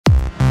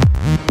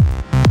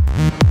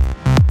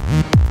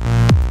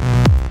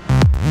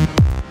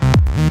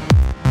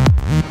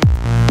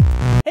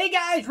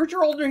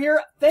Temperature holder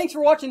here. Thanks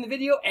for watching the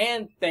video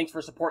and thanks for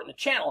supporting the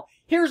channel.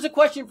 Here's the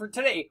question for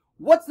today.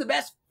 What's the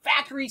best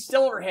factory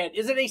cylinder head?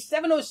 Is it a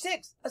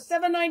 706, a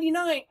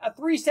 799, a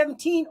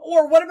 317,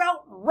 or what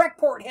about rec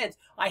port heads?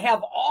 I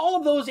have all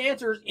of those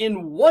answers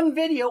in one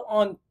video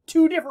on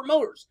two different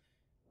motors.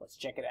 Let's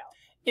check it out.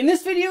 In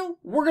this video,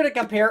 we're going to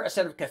compare a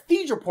set of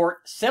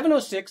CATHEDRAL-PORT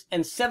 706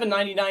 and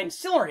 799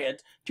 cylinder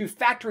heads to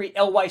factory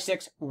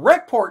LY6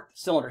 rec port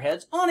cylinder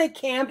heads on a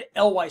cammed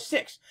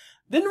LY6.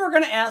 Then we're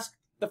going to ask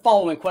the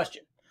following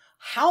question.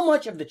 How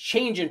much of the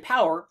change in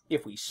power,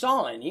 if we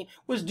saw any,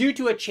 was due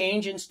to a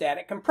change in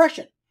static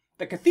compression?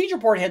 The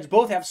CATHEDRAL-PORT heads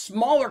both have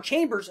smaller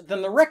chambers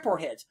than the rec port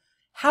heads.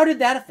 How did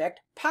that affect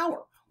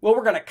power? Well,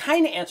 we're going to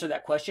kind of answer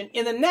that question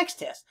in the next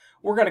test.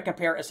 We're going to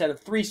compare a set of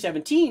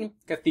 317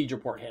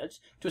 CATHEDRAL-PORT heads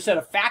to a set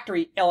of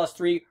factory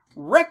LS3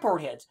 rec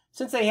port heads.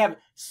 Since they have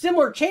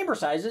similar chamber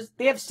sizes,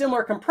 they have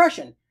similar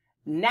compression.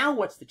 Now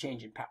what's the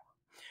change in power?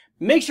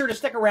 Make sure to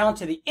stick around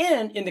to the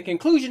end. In the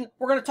conclusion,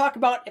 we're going to talk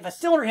about if a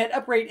cylinder head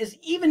upgrade is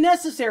even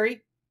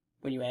necessary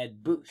when you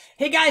add boost.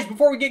 Hey guys,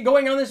 before we get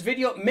going on this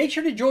video, make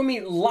sure to join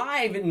me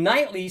live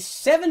nightly,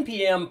 7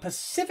 p.m.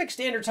 Pacific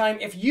Standard Time.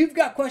 If you've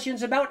got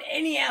questions about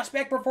any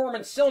aspect,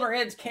 performance, cylinder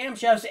heads,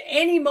 camshafts,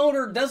 any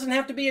motor, doesn't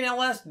have to be an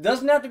LS,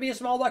 doesn't have to be a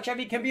small block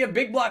Chevy, can be a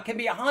big block, can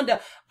be a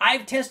Honda.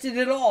 I've tested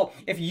it all.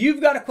 If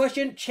you've got a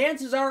question,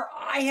 chances are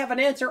I have an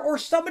answer, or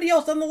somebody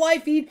else on the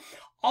live feed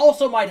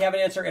also might have an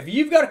answer. If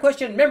you've got a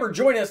question, remember,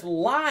 join us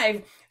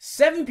live,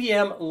 7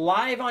 p.m.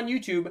 live on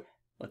YouTube.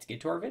 Let's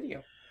get to our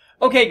video.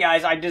 Okay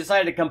guys, I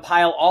decided to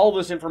compile all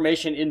this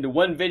information into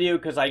one video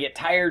because I get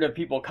tired of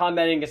people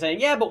commenting and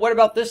saying, yeah, but what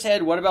about this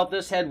head? What about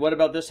this head? What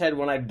about this head?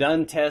 When I've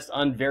done tests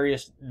on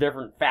various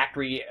different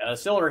factory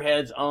cylinder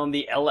heads on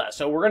the LS.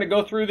 So we're going to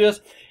go through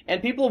this,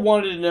 and people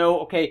wanted to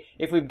know, okay,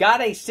 if we've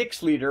got a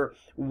 6-liter,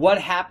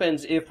 what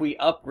happens if we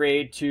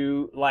upgrade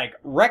to like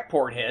rec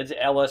port heads,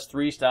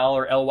 LS3 style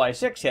or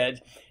LY6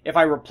 heads? If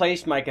I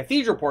replace my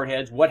CATHEDRAL-PORT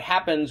heads, what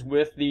happens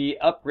with the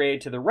upgrade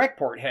to the rec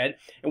port head?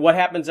 And what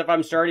happens if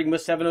I'm starting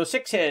with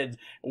 706 heads?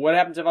 What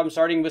happens if I'm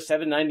starting with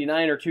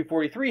 799 or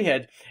 243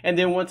 heads? And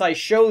then once I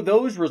show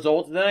those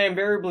results, then I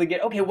invariably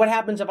get, okay, what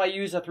happens if I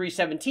use a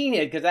 317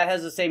 head? Because that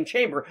has the same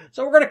chamber.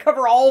 So we're going to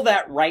cover all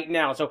that right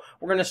now. So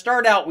we're going to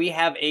start out, we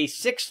have a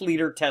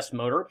 6-liter test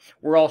motor.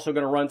 We're also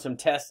going to run some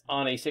tests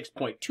on a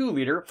 6.2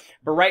 liter.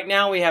 But right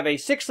now we have a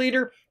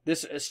 6-liter.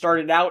 This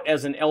started out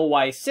as an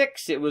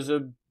LY6. It was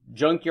a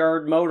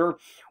Junkyard motor.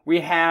 We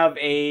have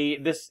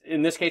in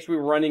this case, we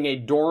were running a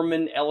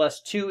Dorman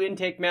LS2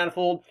 intake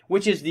manifold,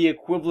 which is the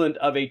equivalent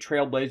of a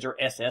Trailblazer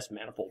SS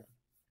manifold.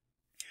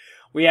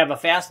 We have a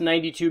fast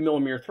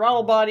 92mm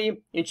throttle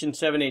body, 1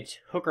 7/8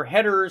 hooker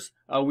headers.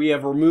 We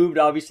have removed,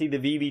 obviously, the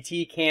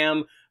VVT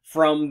cam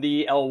from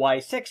the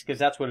LY6 because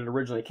that's what it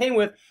originally came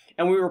with,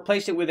 and we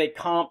replaced it with a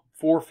Comp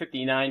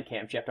 459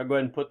 camshaft. I'll go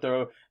ahead and put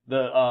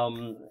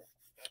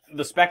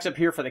the specs up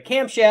here for the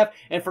camshaft,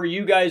 and for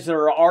you guys that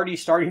are already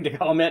starting to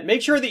comment,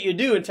 make sure that you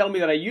do and tell me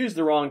that I used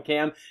the wrong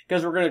cam,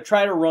 because we're going to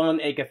try to run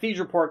a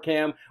CATHEDRAL-PORT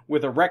cam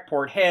with a rec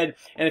port head.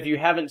 And if you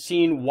haven't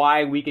seen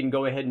why we can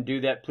go ahead and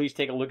do that, please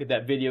take a look at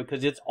that video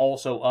because it's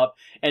also up,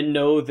 and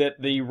know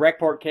that the rec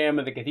port cam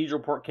and the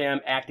CATHEDRAL-PORT cam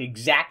act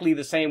exactly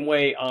the same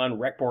way on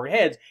rec port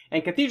heads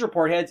and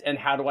CATHEDRAL-PORT heads. And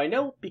how do I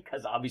know?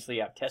 Because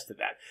obviously I've tested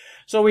that.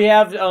 So we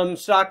have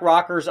stock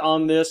rockers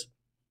on this.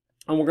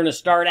 And we're going to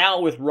start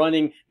out with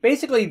running,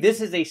 basically this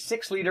is a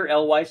 6-liter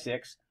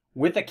LY6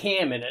 with a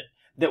cam in it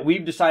that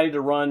we've decided to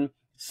run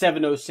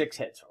 706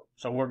 heads.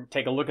 So we'll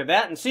take a look at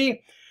that and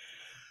see.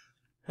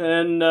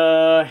 And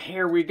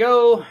here we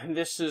go.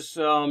 This is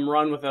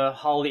run with a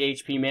Holley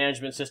HP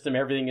management system.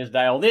 Everything is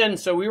dialed in.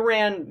 So we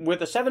ran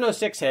with a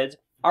 706 heads.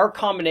 Our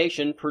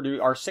combination,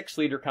 our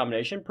 6-liter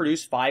combination,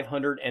 produced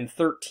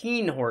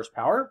 513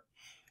 horsepower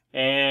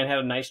and had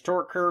a nice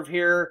torque curve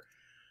here.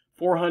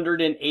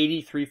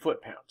 483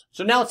 foot-pounds.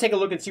 So now let's take a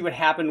look and see what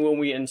happened when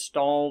we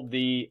installed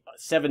the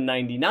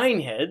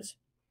 799 heads,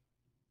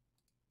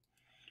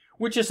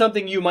 which is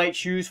something you might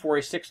choose for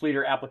a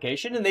 6-liter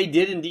application, and they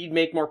did indeed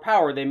make more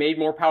power. They made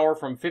more power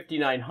from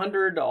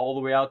 5,900 all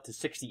the way out to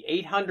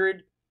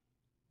 6,800.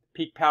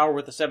 Peak power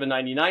with the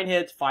 799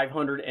 heads,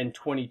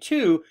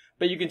 522,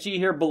 but you can see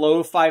here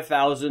below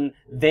 5,000,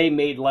 they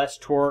made less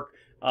torque,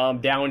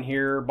 down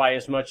here by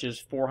as much as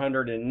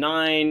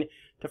 409.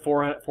 To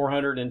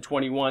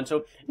 421.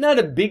 So not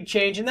a big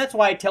change, and that's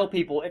why I tell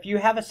people, if you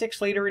have a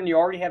 6-liter and you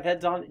already have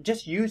heads on it,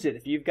 just use it.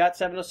 If you've got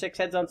 706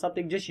 heads on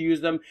something, just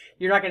use them.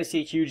 You're not going to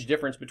see a huge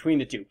difference between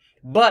the two.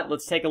 But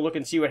let's take a look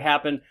and see what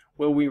happened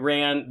when we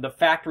ran the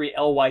factory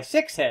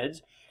LY6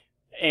 heads,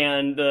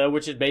 and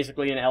which is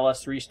basically an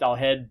LS3 style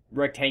head,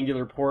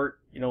 rectangular port,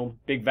 you know,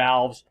 big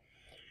valves.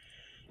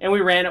 And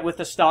we ran it with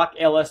the stock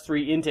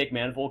LS3 intake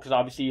manifold, because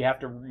obviously you have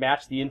to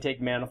match the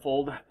intake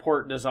manifold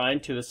port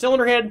design to the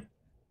cylinder head.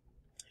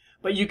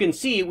 But you can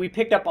see we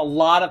picked up a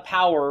lot of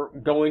power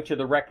going to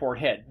the rec port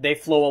head. They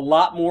flow a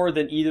lot more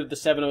than either the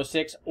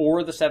 706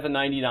 or the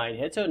 799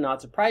 head, so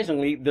not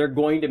surprisingly, they're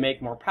going to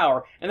make more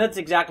power. And that's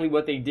exactly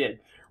what they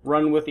did.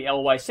 run with the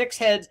LY6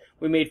 heads,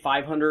 we made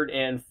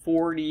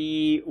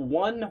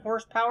 541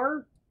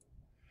 horsepower.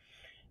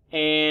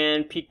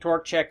 And peak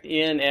torque checked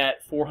in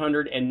at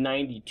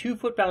 492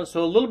 foot-pounds,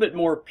 so a little bit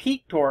more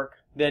peak torque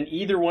than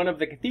either one of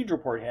the Cathedral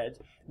Port heads.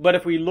 But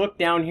if we look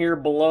down here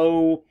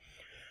below,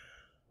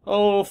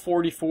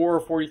 44 or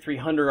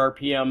 4300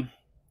 RPM,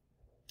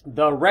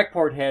 the Rec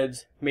Port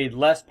heads made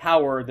less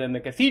power than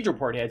the Cathedral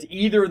Port heads,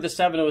 either the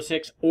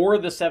 706 or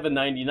the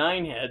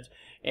 799 heads.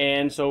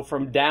 And so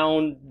from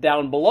down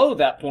below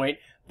that point,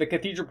 the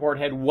Cathedral Port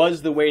head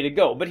was the way to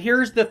go. But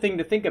here's the thing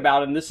to think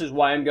about, and this is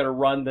why I'm going to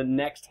run the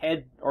next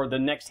head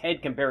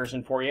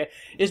comparison for you,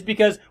 is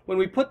because when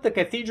we put the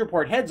Cathedral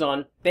Port heads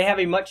on, they have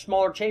a much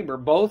smaller chamber.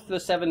 Both the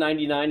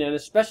 799 and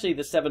especially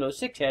the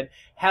 706 head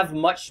have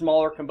much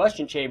smaller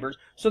combustion chambers,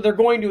 so they're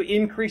going to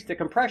increase the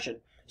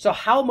compression. So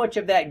how much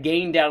of that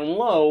gain down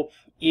low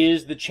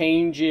is the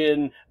change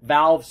in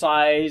valve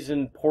size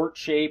and port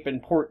shape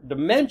and port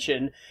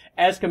dimension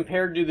as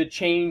compared to the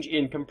change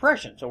in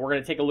compression? So we're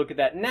going to take a look at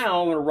that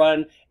now. I'm going to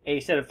run a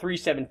set of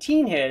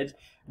 317 heads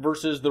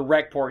versus the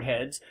Rec Port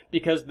heads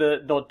because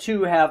the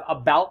two have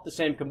about the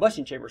same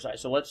combustion chamber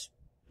size. So let's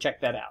check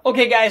that out.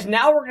 Okay guys,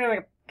 now we're going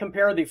to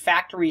compare the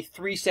factory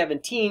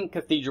 317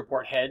 Cathedral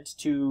Port heads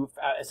to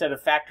a set of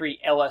factory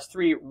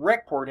LS3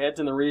 Rec Port heads,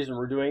 and the reason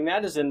we're doing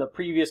that is in the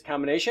previous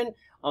combination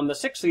on the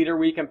 6-liter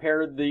we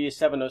compared the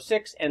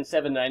 706 and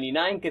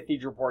 799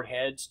 Cathedral Port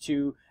heads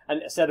to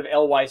a set of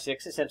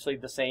LY6, essentially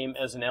the same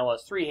as an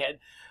LS3 head.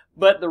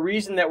 But the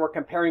reason that we're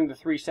comparing the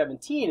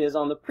 317 is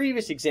on the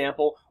previous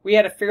example we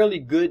had a fairly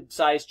good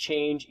size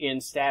change in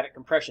static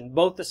compression.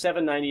 Both the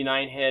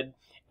 799 head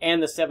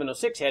and the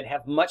 706 head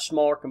have much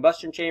smaller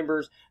combustion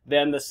chambers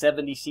than the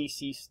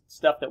 70cc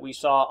stuff that we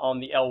saw on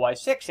the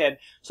LY6 head.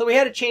 So we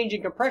had a change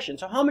in compression.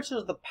 So how much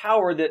of the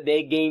power that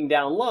they gain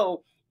down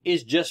low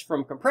is just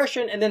from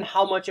compression, and then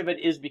how much of it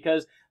is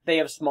because they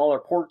have smaller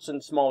ports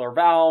and smaller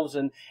valves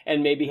and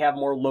maybe have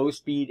more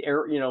low-speed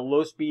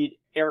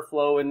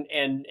airflow and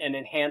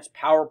enhanced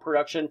power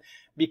production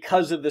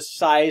because of the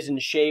size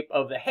and shape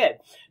of the head.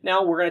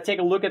 Now we're going to take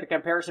a look at the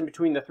comparison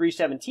between the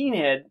 317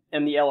 head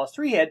and the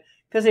LS3 head,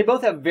 because they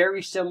both have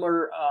very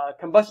similar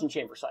combustion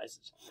chamber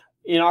sizes.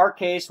 In our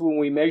case, when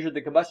we measured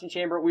the combustion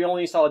chamber, we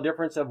only saw a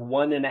difference of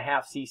 1.5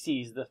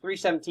 cc's. The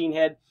 317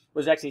 head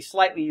was actually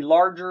slightly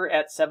larger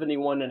at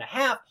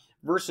 71.5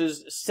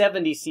 versus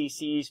 70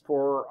 cc's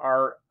for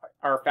our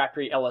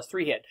factory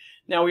LS3 head.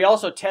 Now, we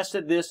also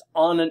tested this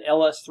on an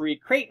LS3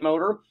 crate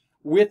motor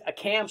with a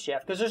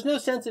camshaft, because there's no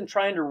sense in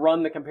trying to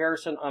run the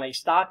comparison on a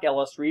stock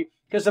LS3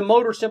 because the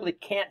motor simply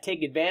can't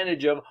take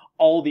advantage of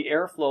all the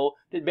airflow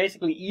that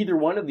basically either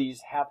one of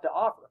these have to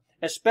offer,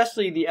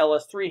 especially the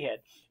LS3 head,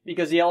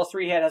 because the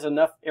LS3 head has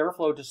enough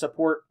airflow to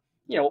support,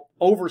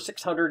 over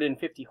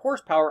 650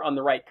 horsepower on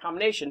the right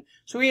combination.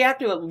 So we have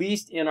to, at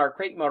least in our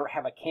crate motor,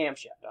 have a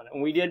camshaft on it.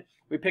 And we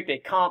picked a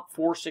Comp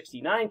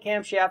 469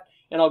 camshaft,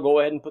 and I'll go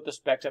ahead and put the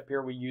specs up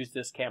here. We use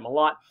this cam a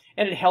lot,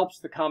 and it helps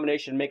the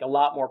combination make a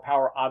lot more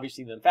power,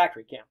 obviously, than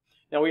factory cam.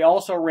 Now, we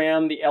also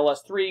ran the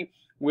LS3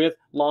 with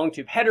long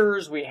tube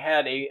headers. We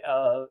had a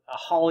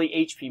Holley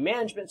HP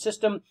management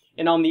system,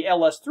 and on the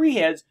LS3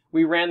 heads,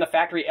 we ran the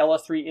factory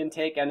LS3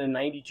 intake and a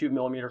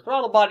 92mm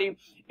throttle body,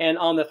 and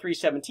on the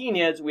 317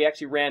 heads, we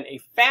actually ran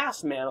a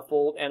fast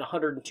manifold and a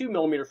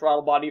 102mm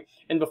throttle body.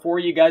 And before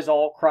you guys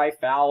all cry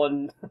foul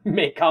and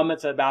make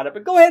comments about it,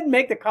 but go ahead and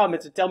make the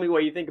comments and tell me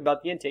what you think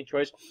about the intake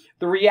choice.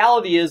 The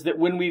reality is that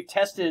when we've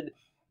tested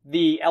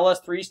the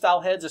LS3 style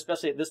heads,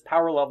 especially at this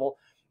power level,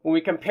 when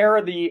we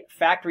compare the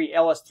factory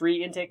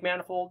LS3 intake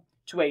manifold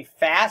to a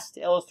fast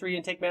LS3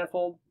 intake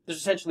manifold, there's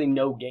essentially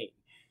no gain.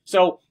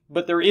 So,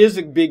 but there is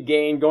a big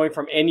gain going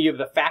from any of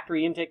the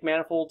factory intake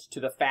manifolds to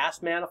the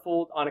fast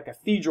manifold on a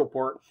Cathedral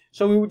Port.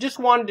 So we just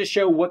wanted to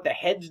show what the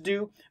heads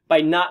do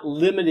by not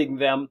limiting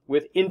them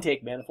with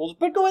intake manifolds.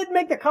 But go ahead and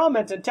make the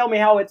comments and tell me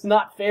how it's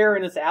not fair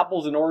and it's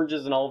apples and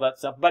oranges and all that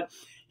stuff. But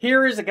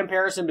here is a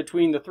comparison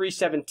between the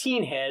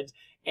 317 heads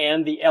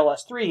and the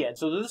LS3 head.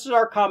 So this is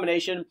our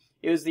combination.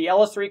 It was the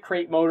LS3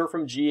 crate motor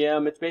from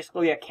GM. It's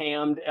basically a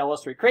cammed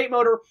LS3 crate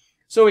motor.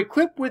 So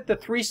equipped with the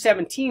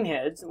 317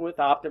 heads with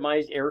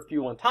optimized air,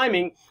 fuel, and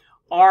timing,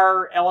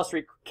 our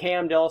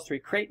cammed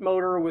LS3 crate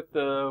motor with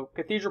the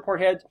Cathedral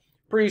Port heads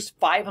produced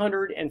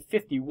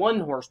 551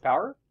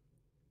 horsepower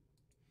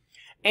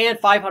and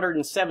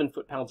 507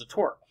 foot-pounds of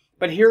torque.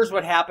 But here's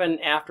what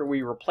happened after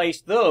we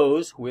replaced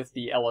those with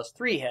the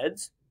LS3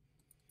 heads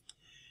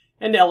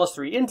and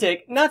LS3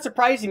 intake. Not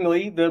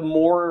surprisingly, the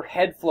more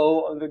head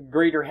flow, the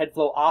greater head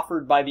flow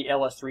offered by the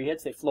LS3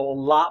 heads. They flow a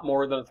lot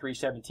more than a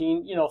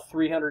 317,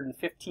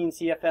 315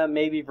 CFM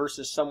maybe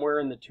versus somewhere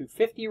in the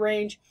 250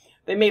 range.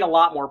 They made a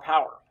lot more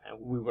power,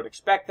 and we would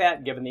expect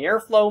that given the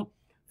airflow.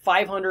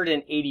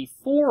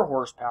 584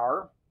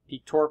 horsepower.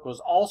 Peak torque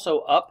was also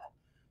up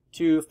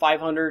to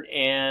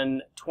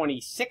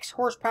 526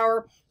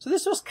 horsepower. So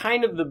this was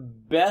kind of the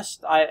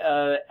best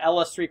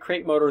LS3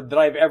 crate motor that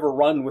I've ever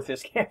run with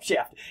this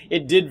camshaft.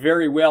 It did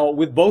very well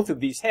with both of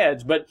these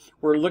heads, but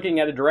we're looking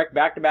at a direct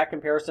back-to-back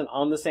comparison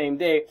on the same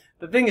day.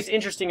 The thing that's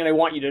interesting and I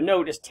want you to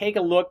note is take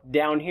a look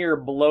down here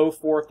below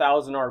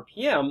 4,000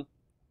 RPM,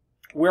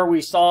 where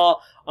we saw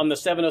on the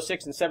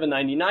 706 and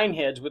 799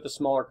 heads with the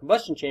smaller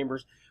combustion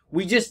chambers,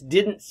 we just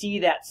didn't see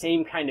that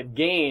same kind of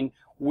gain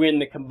when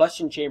the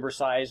combustion chamber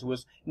size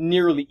was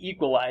nearly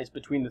equalized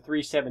between the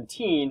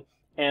 317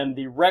 and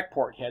the rec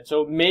port head.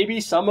 So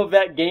maybe some of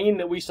that gain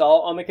that we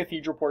saw on the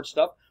Cathedral port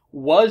stuff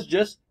was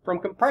just from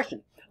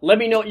compression. Let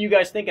me know what you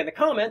guys think in the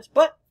comments,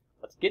 but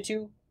let's get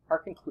to our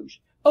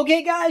conclusion.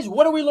 Okay guys,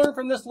 what do we learn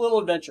from this little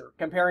adventure?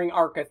 Comparing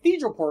our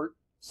Cathedral port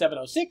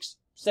 706,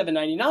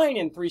 799,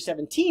 and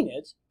 317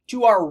 heads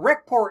to our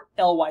rec port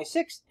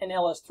LY6 and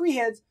LS3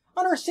 heads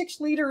on our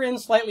 6-liter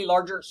and slightly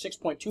larger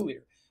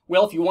 6.2-liter.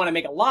 Well, if you want to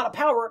make a lot of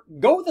power,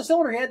 go with a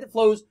cylinder head that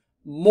flows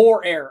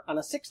more air. On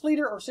a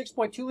 6-liter or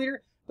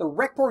 6.2-liter, the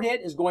rec port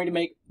head is going to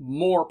make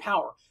more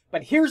power.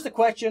 But here's the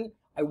question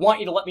I want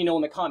you to let me know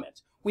in the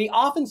comments. We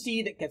often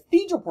see that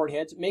Cathedral port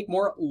heads make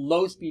more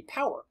low-speed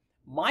power.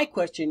 My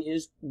question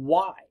is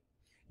why?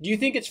 Do you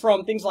think it's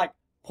from things like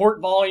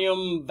port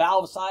volume,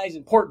 valve size,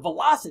 and port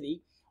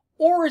velocity?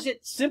 Or is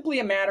it simply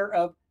a matter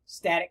of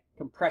static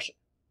compression?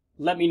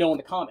 Let me know in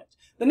the comments.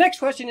 The next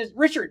question is,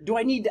 Richard, do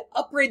I need to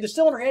upgrade the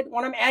cylinder head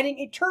when I'm adding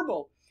a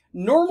turbo?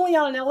 Normally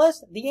on an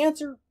LS, the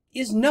answer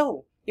is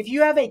no. If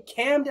you have a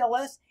cammed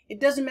LS, it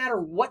doesn't matter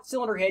what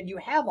cylinder head you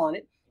have on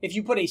it. If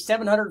you put a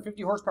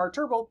 750 horsepower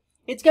turbo,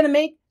 it's going to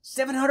make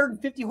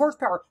 750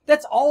 horsepower.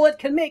 That's all it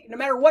can make, no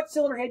matter what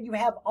cylinder head you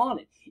have on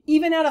it.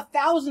 Even at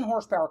 1,000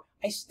 horsepower,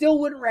 I still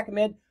wouldn't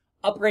recommend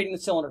upgrading the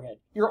cylinder head.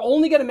 You're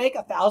only going to make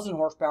 1,000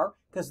 horsepower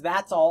because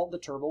that's all the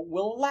turbo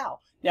will allow.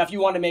 Now, if you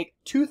want to make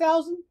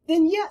 2,000,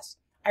 then yes,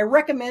 I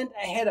recommend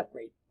a head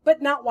upgrade,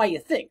 but not why you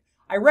think.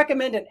 I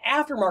recommend an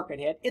aftermarket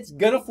head. It's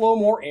going to flow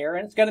more air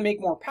and it's going to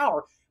make more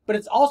power, but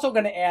it's also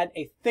going to add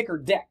a thicker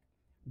deck.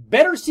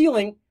 Better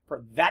sealing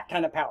for that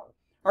kind of power.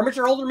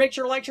 Armature holder, make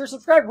sure to like, share,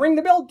 subscribe, ring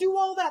the bell, do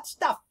all that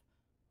stuff.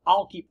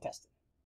 I'll keep testing.